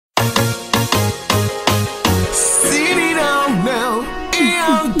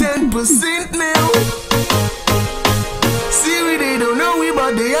100% now. See we they don't know we,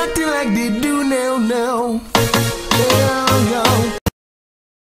 but they acting like they do now. Yeah.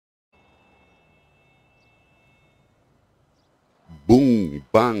 Boom,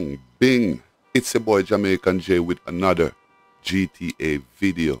 bang, bing. It's your boy Jamaican J with another GTA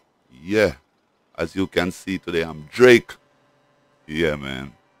video. Yeah, as you can see today, I'm Drake. Yeah,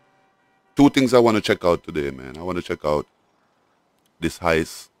 man. Two things I want to check out today, man. I want to check out this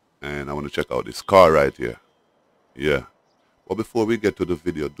heist and I want to check out this car right here. Yeah. But before we get to the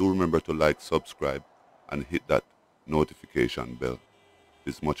video, do remember to like, subscribe, and hit that notification bell.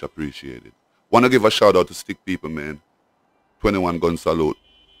 It's much appreciated. Want to give a shout out to Stick People, man. 21 gun salute.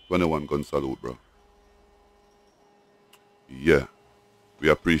 21 gun salute, bro. Yeah. We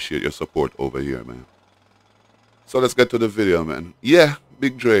appreciate your support over here, man. So let's get to the video, man. Yeah,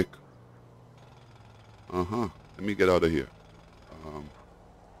 Big Drake. Let me get out of here.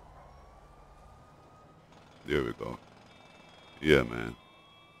 There we go. Yeah, man.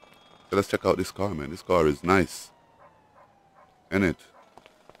 So let's check out this car, man. This car is nice. Ain't it?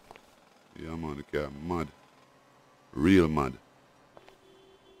 Yeah, man, the car mad. Real mad.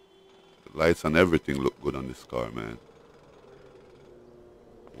 The lights and everything look good on this car, man.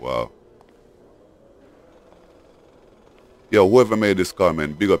 Wow. Yo, whoever made this car,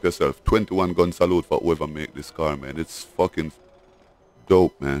 man, big up yourself. 21 gun salute for whoever made this car, man. It's fucking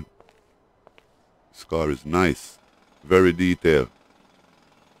dope, man. This car is nice. Very detailed.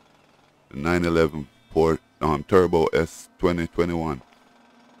 The 911 Turbo S 2021.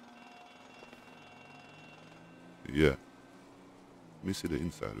 Yeah. Let me see the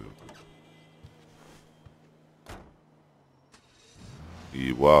inside real quick.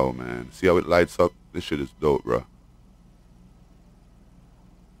 Yeah, wow, man. See how it lights up? This shit is dope, bro.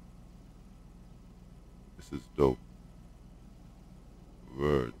 This is dope.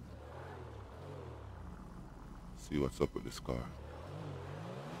 Word. See what's up with this car.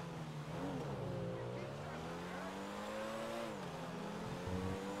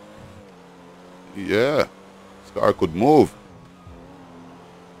 Yeah. This car could move.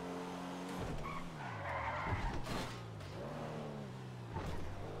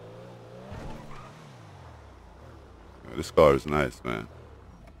 Yeah, this car is nice, man.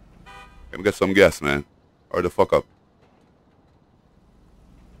 Let me get some gas, man. Hurry the fuck up.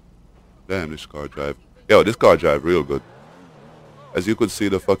 Damn, this car drive. Yo, this car drive real good. As you could see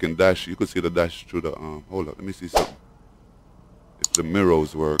the fucking dash, you could see the dash through the, hold up, let me see something. If the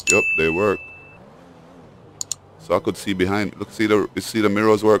mirrors work, yep, they work. So I could see behind, look, you see the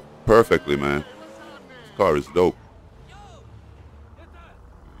mirrors work perfectly, man. This car is dope.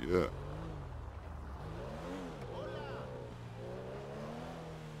 Yeah.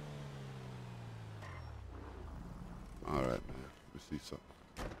 Alright, man, let me see something.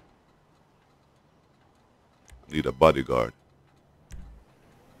 Need a bodyguard.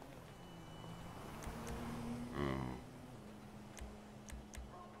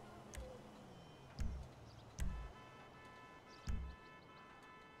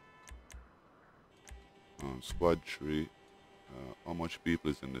 Squad 3. How much people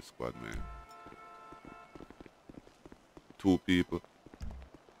is in this squad, man? 2 people.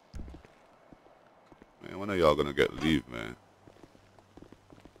 Man, when are y'all gonna get leave, man?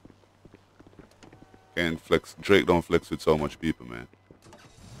 Can't flex. Drake don't flex with so much people, man.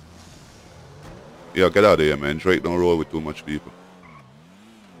 Yeah, get out of here, man. Drake don't roll with too much people.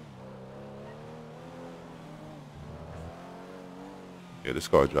 Yeah, this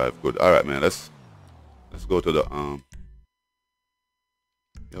car drive good. Alright, man, let's go to the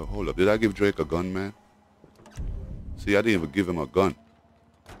Yo, hold up. Did I give Drake a gun, man? See, I didn't even give him a gun.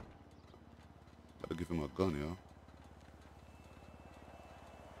 Gotta give him a gun, yo.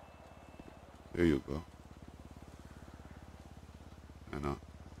 There you go. And I'm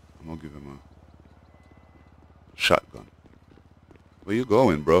gonna give him a shotgun. Where you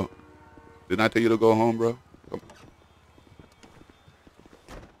going, bro? Didn't I tell you to go home, bro? Come.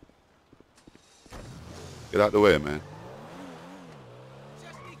 Get out the way, man.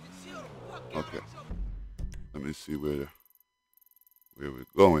 Okay. Let me see where we're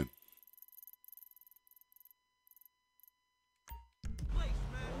going.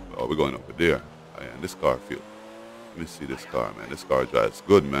 Oh, we're going over there. Oh, yeah, this car feel. Let me see this car, man. This car drives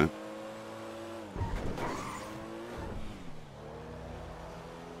good, man.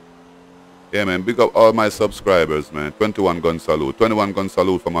 Yeah, man. Big up all my subscribers, man. 21 gun salute. 21 gun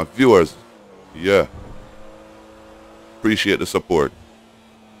salute for my viewers. Yeah. Appreciate the support.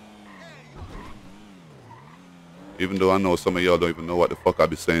 Even though I know some of y'all don't even know what the fuck I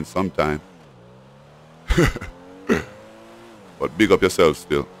be saying sometime. But big up yourself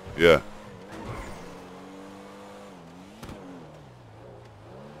still. Yeah.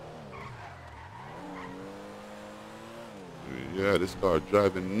 Yeah, this car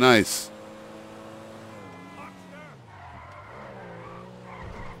driving nice.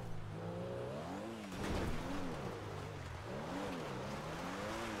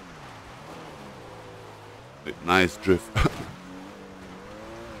 Nice drift.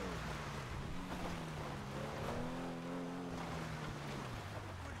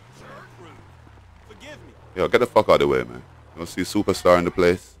 Yo, get the fuck out of the way, man. You don't see superstar in the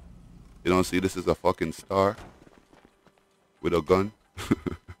place? You don't see this is a fucking star? With a gun?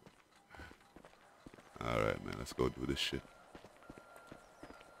 Alright, man, let's go do this shit.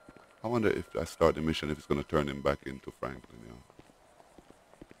 I wonder if I start the mission, if it's gonna turn him back into Franklin, yo.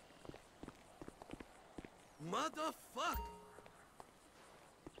 Motherfucker!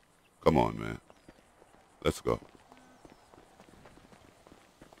 Come on, man. Let's go.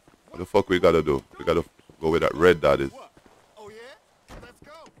 What the fuck we gotta do? We gotta go where that red dot is. Oh yeah? Let's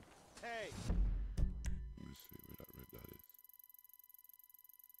go. Hey. Let me see where that red dot is.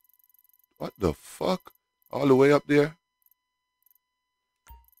 What the fuck? All the way up there?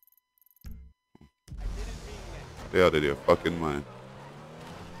 Stay out of there, fucking mind.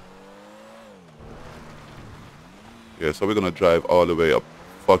 Yeah, so we're gonna drive all the way up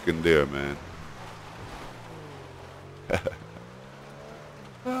fucking there, man.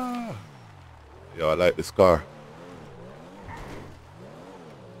 Yo, I like this car.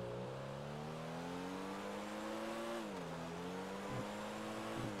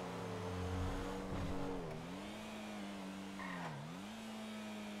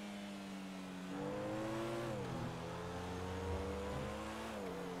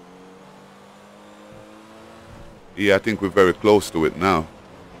 Yeah, I think we're very close to it now.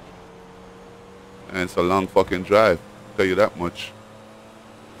 And it's a long fucking drive, I'll tell you that much.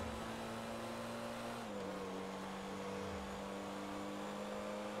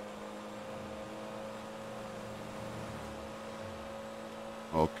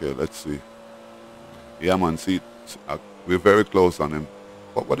 Okay, let's see. Yeah, man, see, we're very close on him.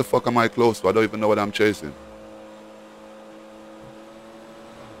 What the fuck am I close to? I don't even know what I'm chasing.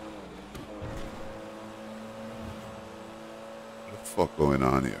 What the fuck going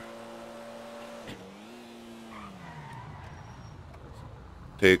on here?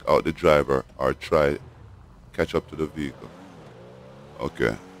 Take out the driver or try catch up to the vehicle.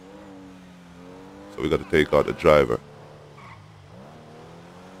 Okay. So we got to take out the driver.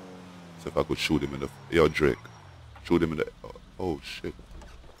 So if I could shoot him in the... Yo, Drake. Shoot him in the... Oh, shit.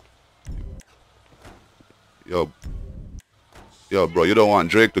 Yo. Yo, bro, you don't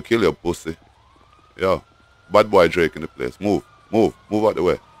want Drake to kill your pussy. Yo. Bad boy Drake in the place. Move. Move. Move out the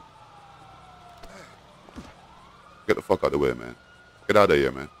way. Get the fuck out of the way, man. Get out of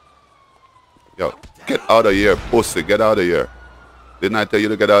here, man. Yo. Get out of here, pussy. Get out of here. Didn't I tell you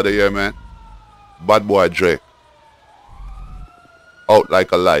to get out of here, man? Bad boy Drake. Out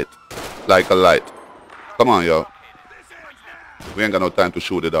like a light. Like a light. Come on, yo. We ain't got no time to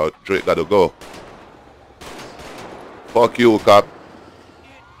shoot it out. Drake gotta go. Fuck you, cop.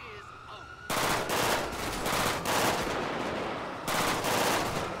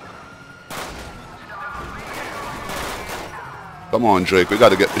 Come on, Drake. We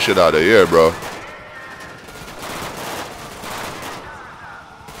gotta get the shit out of here, bro.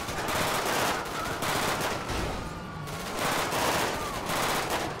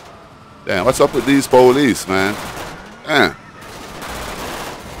 Damn, what's up with these police, man? Damn.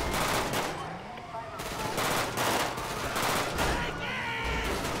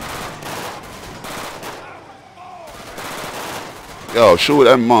 Yo, shoot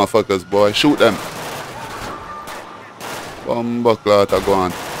them motherfuckers, boy. Shoot them. Bumbuckler to go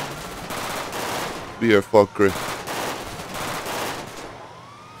on. Beer fuckery.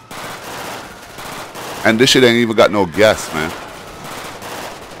 And this shit ain't even got no gas, man.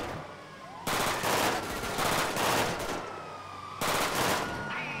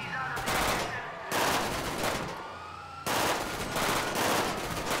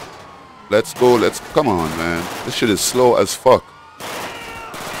 Let's go, come on, man. This shit is slow as fuck.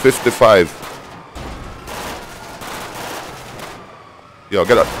 55. Yo,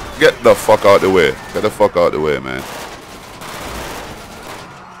 get the fuck out the way. Get the fuck out the way, man.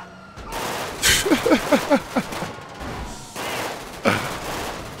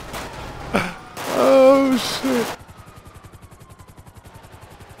 Oh, shit.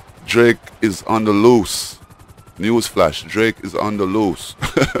 Drake is on the loose. Newsflash, Drake is on the loose.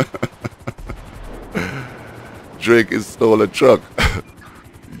 Drake is stole a truck.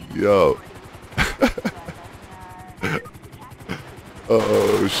 Yo.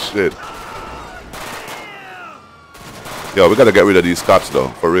 Oh, shit. Yo, we gotta get rid of these cops, though,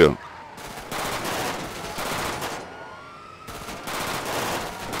 for real.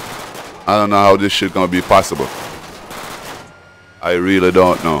 I don't know how this shit gonna be possible. I really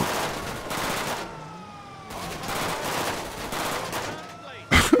don't know.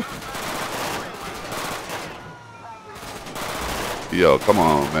 Yo, come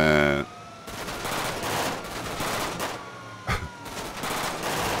on, man.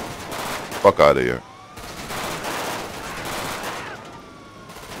 Fuck out of here.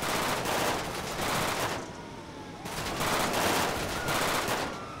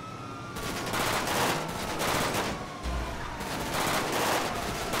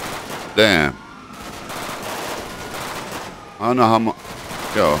 Damn. I don't know how much.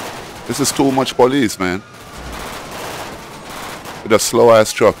 Yo, this is too much police, man. With a slow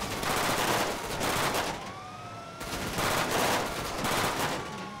ass truck.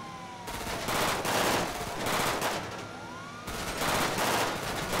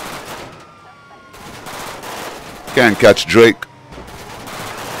 Can't catch Drake.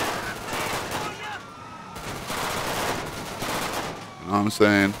 You know what I'm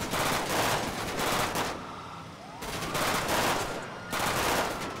saying?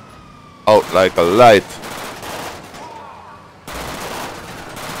 Out like a light.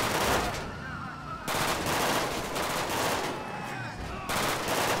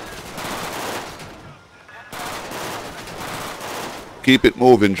 Keep it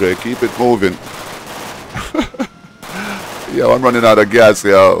moving, Drake. Keep it moving. Yo, I'm running out of gas,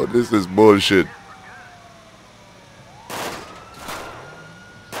 yo. This is bullshit.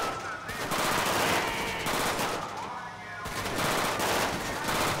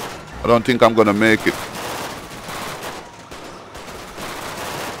 I don't think I'm gonna make it.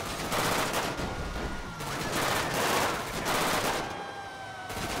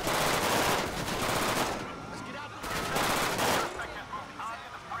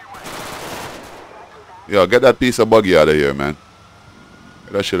 Yo, get that piece of buggy out of here, man.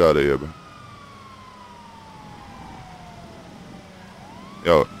 Get that shit out of here, bro.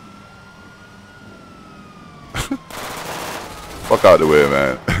 Yo. Fuck out the way,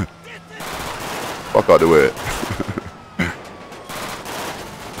 man. Fuck out the way.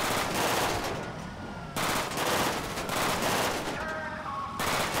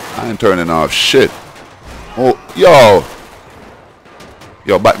 I ain't turning off shit. Oh, yo.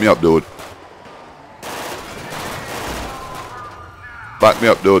 Yo, back me up, dude. Back me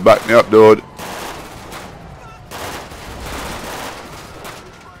up, dude. Back me up, dude.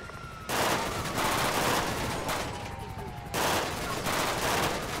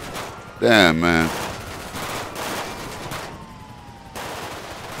 Damn, man.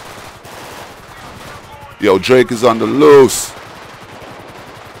 Yo, Drake is on the loose.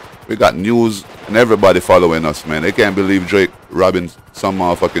 We got news and everybody following us, man. They can't believe Drake robbing some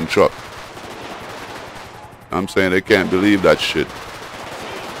motherfucking truck. I'm saying they can't believe that shit.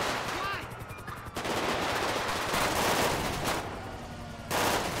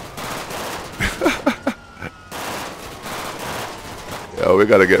 Yo, we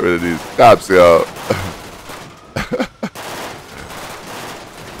gotta get rid of these cops, yo.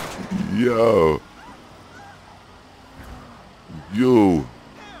 Yo. Yo.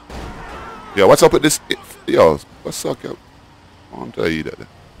 Yo, what's up with this? Yo, what's up, yo? I want to tell you that.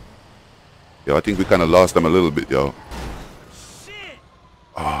 Yo, I think we kind of lost them a little bit, yo. Shit.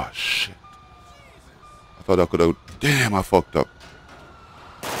 Oh, shit. I thought I could have... Damn, I fucked up.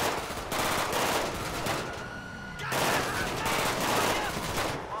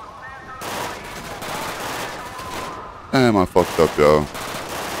 Damn, I fucked up, yo.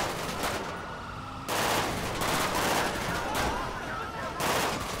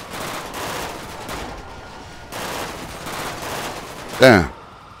 Damn.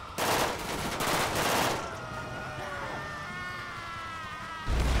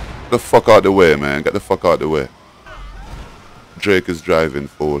 Get the fuck out the way, man. Get the fuck out the way. Drake is driving,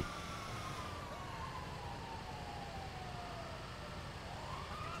 fool.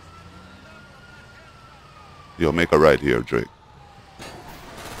 Yo, make a right here, Drake.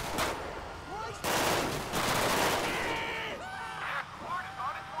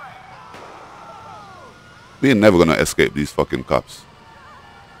 We ain't never gonna escape these fucking cops.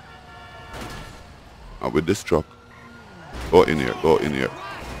 Not with this truck. Go in here, go in here.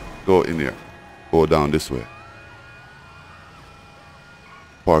 Go in here. Go down this way.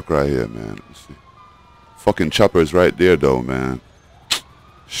 Park right here, man. Let me see. Fucking chopper's right there, though, man.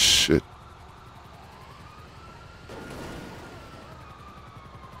 Shit.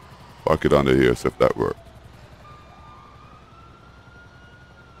 Park it under here, see if that works.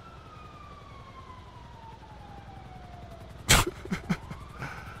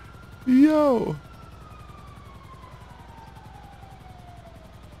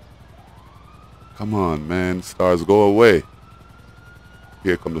 Come on, man. Stars, go away.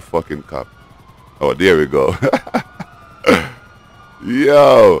 Here come the fucking cop. Oh, there we go.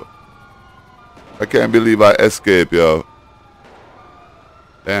 Yo. I can't believe I escaped, yo.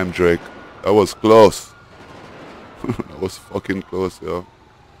 Damn, Drake. That was close. That was fucking close, yo.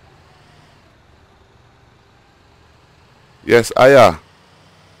 Yes, Aya.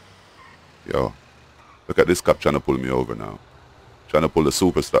 Yo. Look at this cop trying to pull me over now. Trying to pull the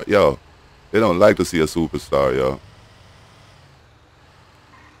superstar. Yo. They don't like to see a superstar, yo.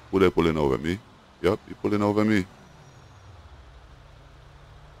 Who they pulling over? Me? Yup, you pulling over me.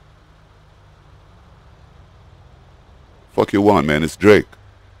 Fuck you want, man? It's Drake.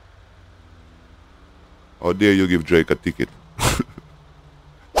 How dare you give Drake a ticket?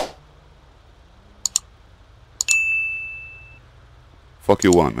 Fuck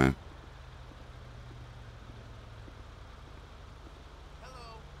you want, man?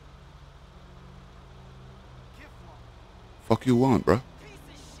 Hello. Fuck you want, bro?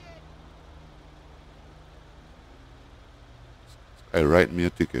 Hey, write me a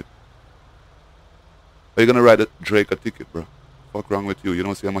ticket. Are you gonna write Drake a ticket, bro? Fuck wrong with you? You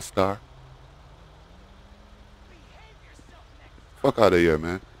don't see I'm a star? Fuck out of here,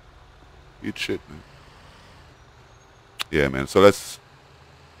 man. Eat shit, man. Yeah, man. So let's...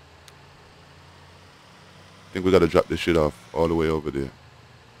 I think we gotta drop this shit off all the way over there.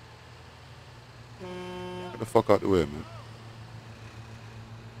 Get the fuck out the way, man.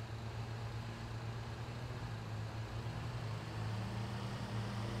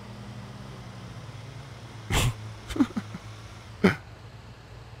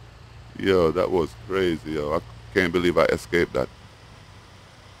 Yo, that was crazy, yo. I can't believe I escaped that.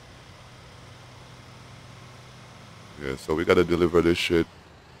 Yeah, so we gotta deliver this shit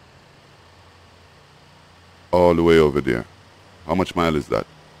all the way over there. How much mile is that?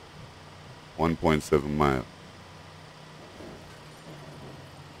 1.7 mile.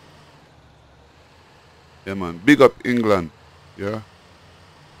 Yeah, man. Big up England. Yeah.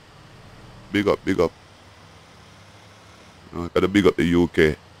 Big up, big up. Gotta big up the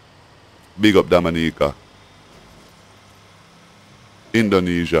UK. Big up Dominica.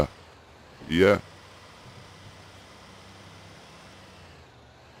 Indonesia. Yeah.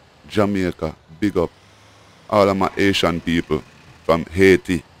 Jamaica. Big up all of my Asian people from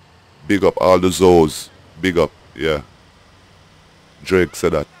Haiti. Big up all the Zoes. Big up. Yeah. Drake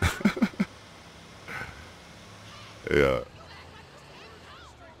said that. Yeah.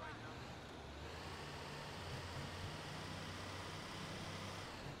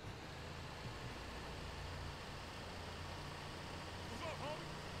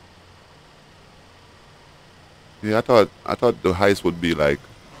 Yeah, I thought the heist would be like,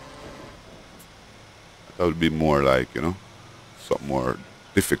 I thought it would be more like, you know, something more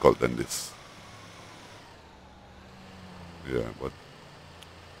difficult than this. Yeah, but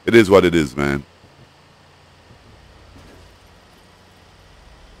it is what it is, man.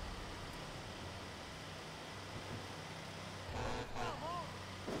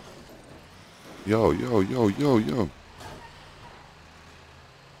 Yo, yo, yo, yo, yo.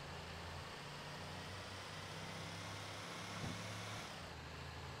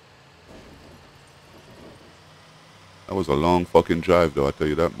 That was a long fucking drive, though, I tell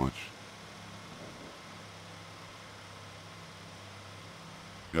you that much.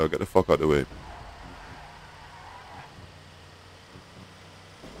 Yo, get the fuck out of the way.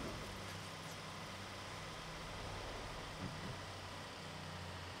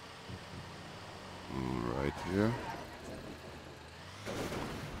 All right here.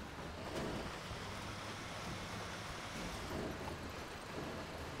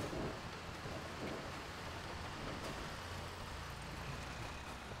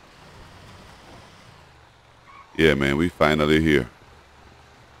 Yeah, man, we finally here.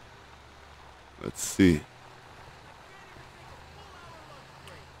 Let's see.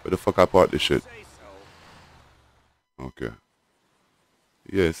 Where the fuck I park this shit? Okay.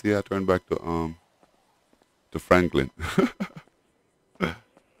 Yeah, see, I turned back to Franklin.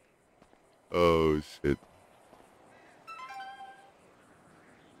 Oh shit.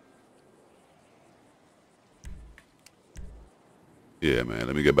 Yeah, man.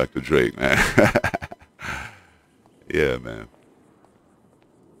 Let me get back to Drake, man. Yeah, man.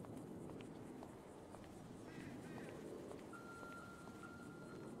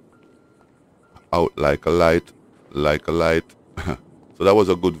 Out like a light, like a light. So that was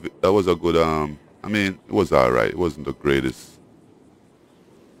a good. That was a good. I mean, it was all right. It wasn't the greatest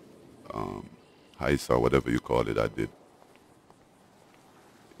heist or whatever you call it. I did.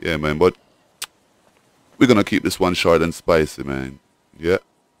 Yeah, man. But we're gonna keep this one short and spicy, man. Yeah.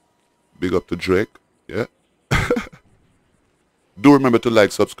 Big up to Drake. Yeah. Do remember to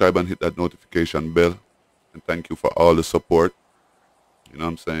like, subscribe, and hit that notification bell. And thank you for all the support. You know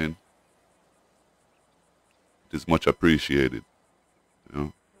what I'm saying? It is much appreciated. You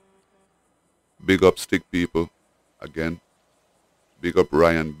know. Big up Stick People. Again. Big up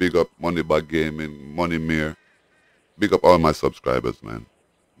Ryan. Big up Moneybag Gaming. Money Mere. Big up all my subscribers, man.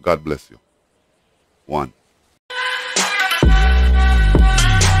 God bless you. One.